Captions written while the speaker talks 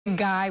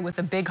Guy with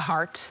a big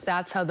heart.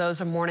 That's how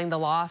those are mourning the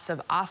loss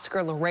of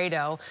Oscar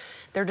Laredo.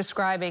 They're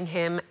describing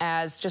him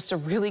as just a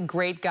really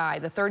great guy.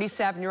 The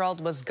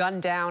 37-year-old was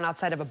gunned down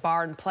outside of a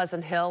bar in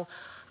Pleasant Hill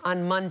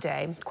on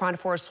Monday. Crown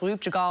 4's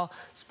Philippe Djegal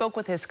spoke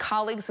with his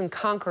colleagues in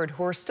Concord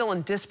who are still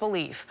in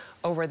disbelief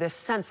over this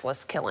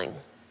senseless killing.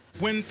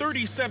 When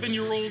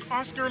 37-year-old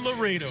Oscar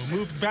Laredo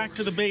moved back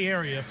to the Bay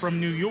Area from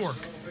New York,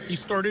 he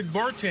started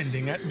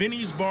bartending at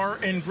Vinny's Bar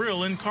and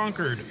Grill in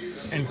Concord,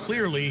 and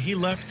clearly he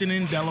left an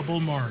indelible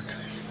mark.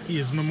 He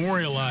is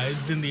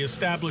memorialized in the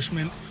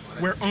establishment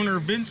where owner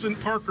Vincent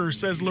Parker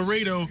says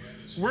Laredo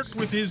worked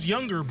with his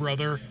younger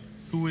brother,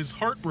 who is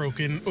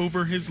heartbroken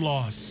over his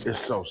loss. It's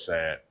so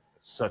sad.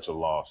 Such a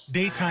loss.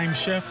 Daytime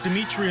chef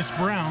Demetrius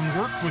Brown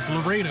worked with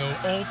Laredo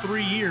all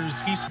 3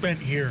 years he spent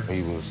here.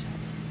 He was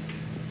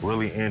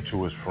really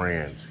into his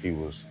friends. He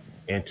was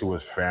into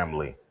his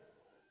family.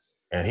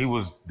 And he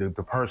was the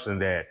person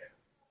that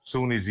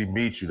soon as he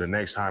meets you, the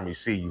next time he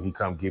see you, he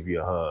come give you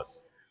a hug,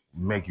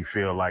 make you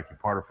feel like you're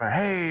part of the family.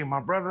 Hey,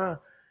 my brother.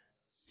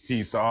 He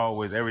used to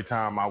always, every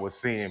time I would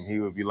see him, he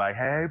would be like,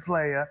 hey,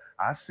 player,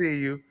 I see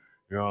you.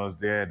 You know,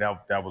 yeah,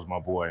 that was my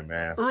boy,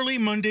 man. Early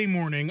Monday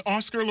morning,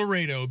 Oscar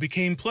Laredo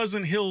became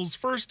Pleasant Hill's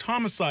first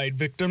homicide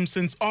victim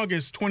since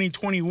August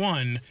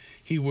 2021.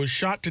 He was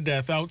shot to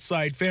death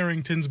outside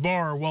Farrington's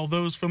bar, while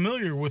those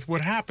familiar with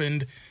what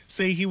happened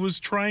say he was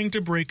trying to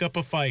break up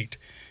a fight.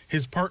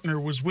 His partner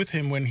was with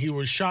him when he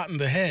was shot in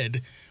the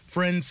head.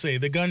 Friends say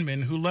the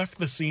gunman, who left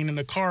the scene in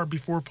a car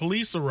before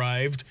police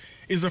arrived,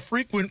 is a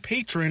frequent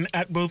patron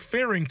at both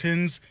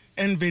Farrington's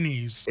and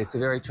Vinny's. It's a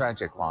very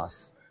tragic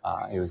loss.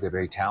 He was a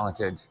very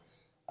talented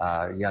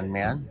young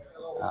man,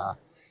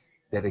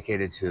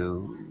 dedicated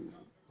to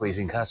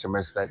pleasing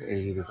customers, but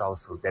he was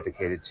also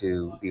dedicated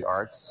to the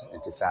arts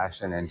and to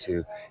fashion and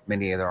to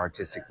many other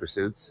artistic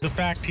pursuits. The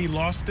fact he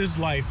lost his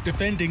life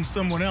defending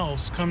someone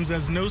else comes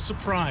as no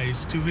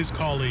surprise to his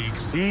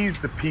colleagues. He's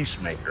the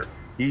peacemaker.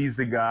 He's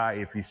the guy,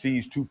 if he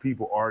sees two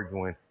people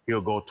arguing,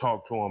 he'll go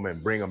talk to them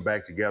and bring them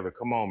back together.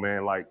 Come on,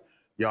 man, like,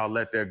 y'all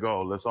let that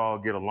go. Let's all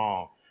get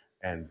along.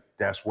 And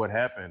that's what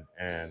happened.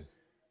 And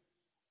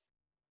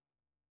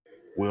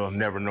we'll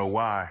never know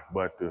why,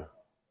 but the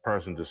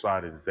person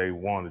decided that they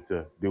wanted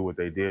to do what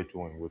they did to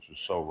him, which was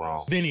so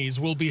wrong. Vinny's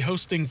will be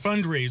hosting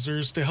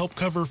fundraisers to help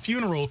cover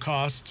funeral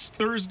costs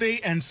Thursday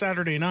and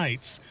Saturday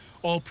nights.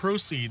 All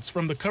proceeds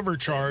from the cover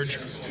charge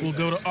will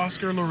go to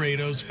Oscar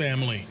Laredo's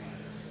family.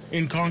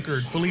 In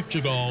Concord, Philippe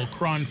Djegal,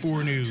 Crown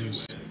 4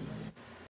 News.